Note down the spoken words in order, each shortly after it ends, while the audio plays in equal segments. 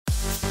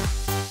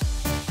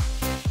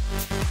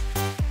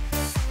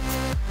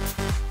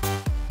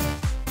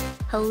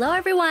Hello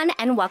everyone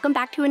and welcome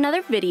back to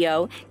another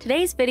video.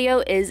 Today's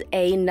video is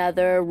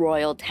another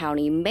Royal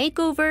Townie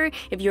makeover.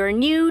 If you're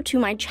new to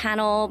my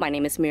channel, my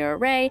name is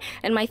MiraRae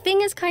and my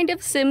thing is kind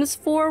of Sims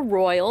 4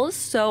 Royals.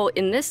 So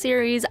in this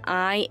series,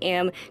 I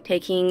am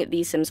taking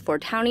the Sims 4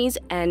 Townies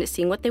and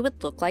seeing what they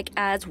would look like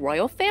as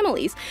royal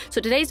families. So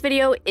today's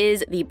video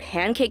is the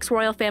Pancakes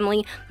royal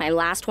family. My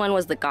last one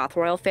was the Goth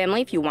royal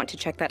family. If you want to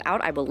check that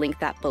out, I will link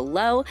that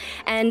below.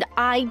 And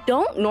I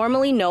don't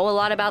normally know a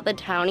lot about the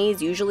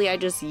Townies. Usually I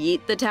just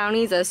yeet the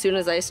Townies as soon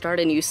as I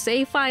start a new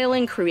save file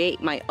and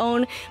create my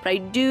own, but I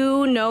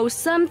do know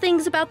some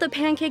things about the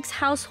Pancakes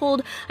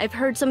household. I've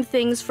heard some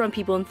things from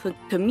people in the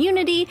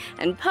community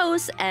and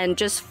posts and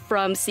just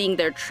from seeing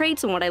their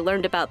traits and what I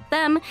learned about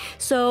them.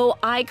 So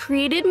I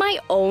created my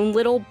own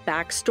little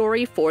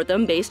backstory for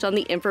them based on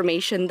the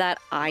information that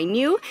I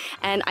knew,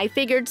 and I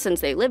figured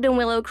since they lived in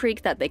Willow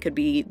Creek that they could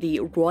be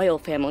the royal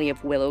family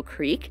of Willow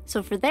Creek.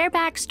 So for their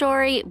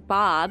backstory,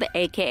 Bob,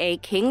 aka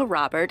King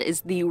Robert, is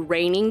the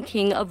reigning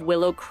king of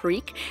Willow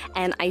Creek,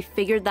 and I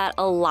figured that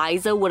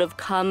Eliza would have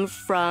come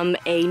from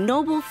a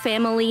noble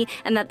family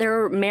and that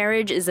their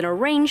marriage is an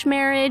arranged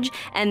marriage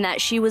and that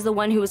she was the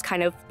one who was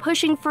kind of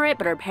pushing for it,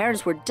 but her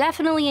parents were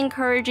definitely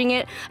encouraging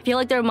it. I feel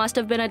like there must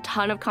have been a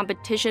ton of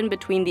competition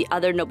between the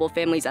other noble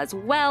families as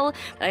well,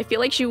 but I feel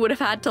like she would have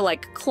had to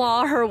like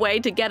claw her way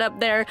to get up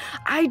there.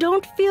 I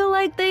don't feel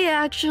like they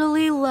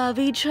actually love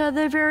each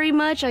other very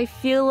much. I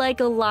feel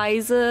like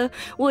Eliza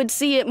would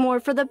see it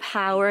more for the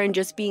power and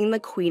just being the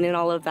queen and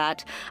all of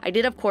that. I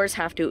did, of course,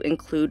 have to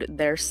include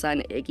their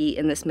son Iggy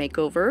in this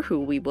makeover, who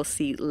we will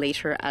see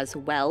later as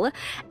well.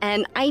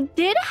 And I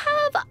did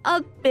have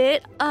a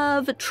bit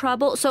of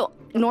trouble. So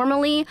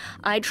normally,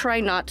 I try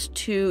not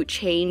to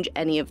change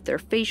any of their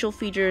facial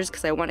features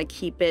because I want to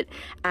keep it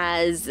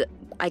as,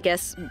 I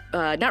guess,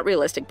 not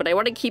realistic, but I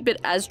want to keep it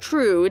as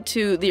true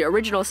to the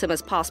original Sim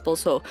as possible.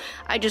 So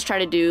I just try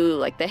to do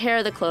like the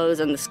hair, the clothes,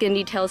 and the skin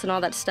details and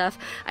all that stuff.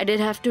 I did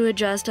have to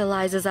adjust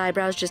Eliza's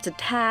eyebrows just a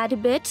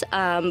tad bit,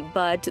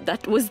 but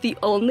that was the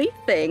only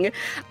thing.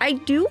 I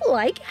do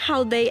like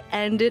how they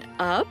ended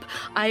up.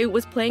 I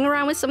was playing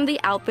around with some of the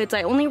outfits.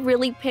 I only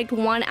really picked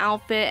one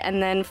outfit,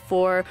 and then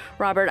for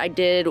Robert, I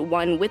did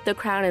one with the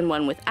crown and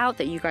one without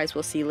that you guys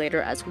will see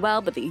later as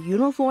well. But the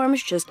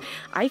uniforms just,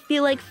 I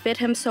feel like fit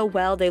him so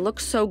well. They look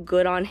so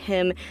good on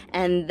him.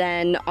 And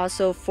then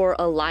also for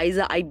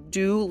Eliza, I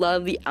do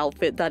love the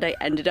outfit that I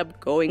ended up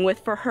going with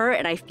for her,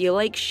 and I feel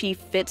like she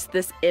fits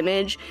this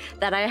image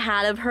that I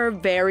had of her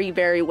very,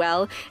 very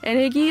well. And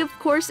Iggy, of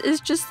course,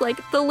 is just like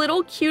the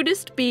little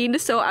cutest bean,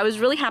 so I was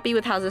really happy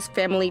with how this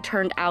family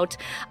turned out.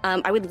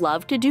 I would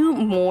love to do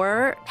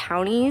more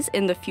Townies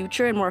in the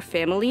future and more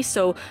families,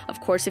 so of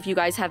course if you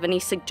guys have any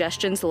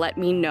suggestions, let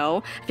me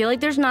know. I feel like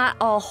there's not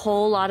a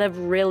whole lot of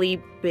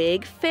really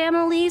big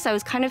families. I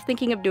was kind of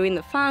thinking of doing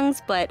the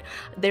Fangs, but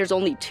there's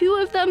only 2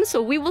 of them,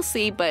 so we will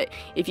see. But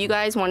if you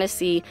guys want to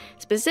see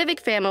specific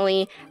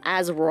family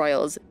as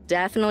royals,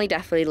 definitely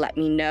let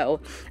me know.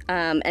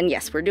 And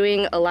yes, we're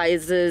doing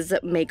Eliza's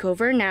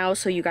makeover now,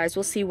 so you guys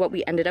will see what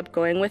we ended up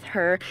going with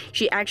her.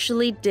 She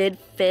actually did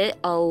fit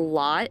a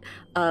lot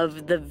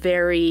of the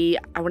very,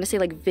 I want to say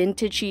like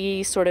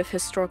vintagey sort of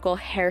historical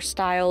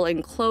hairstyle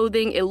and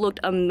clothing. It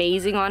looked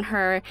amazing on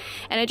her,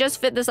 and it just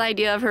fit this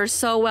idea of her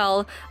so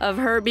well, of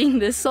her being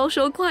this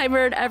social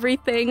climber and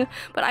everything.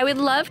 But I would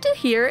love to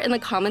hear in the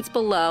comments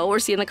below, or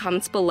see in the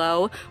comments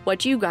below,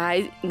 what you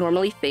guys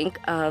normally think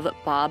of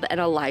Bob and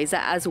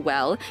Eliza as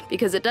well,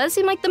 because it does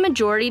seem like the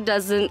majority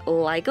doesn't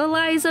like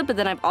Eliza, but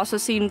then I've also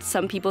seen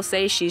some people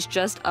say she's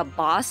just a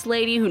boss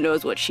lady who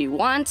knows what she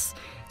wants.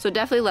 So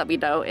definitely let me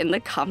know in the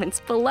comments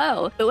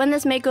below. But when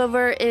this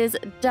makeover is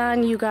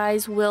done, you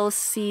guys will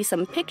see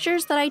some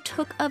pictures that I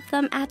took of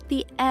them at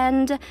the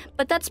end.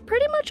 But that's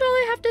pretty much all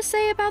I have to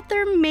say about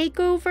their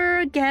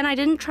makeover. Again, I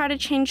didn't try to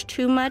change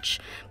too much,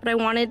 but I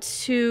wanted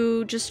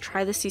to just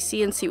try the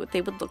CC and see what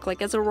they would look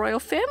like as a royal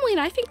family, and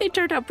I think they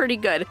turned out pretty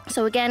good.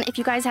 So again, if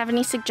you guys have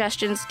any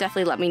suggestions,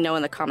 definitely let me know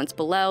in the comments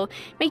below.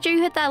 Make sure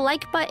you hit that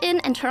like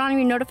button and turn on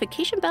your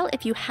notification bell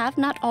if you have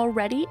not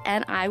already,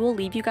 and I will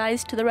leave you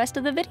guys to the rest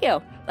of the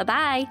video.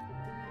 Bye-bye!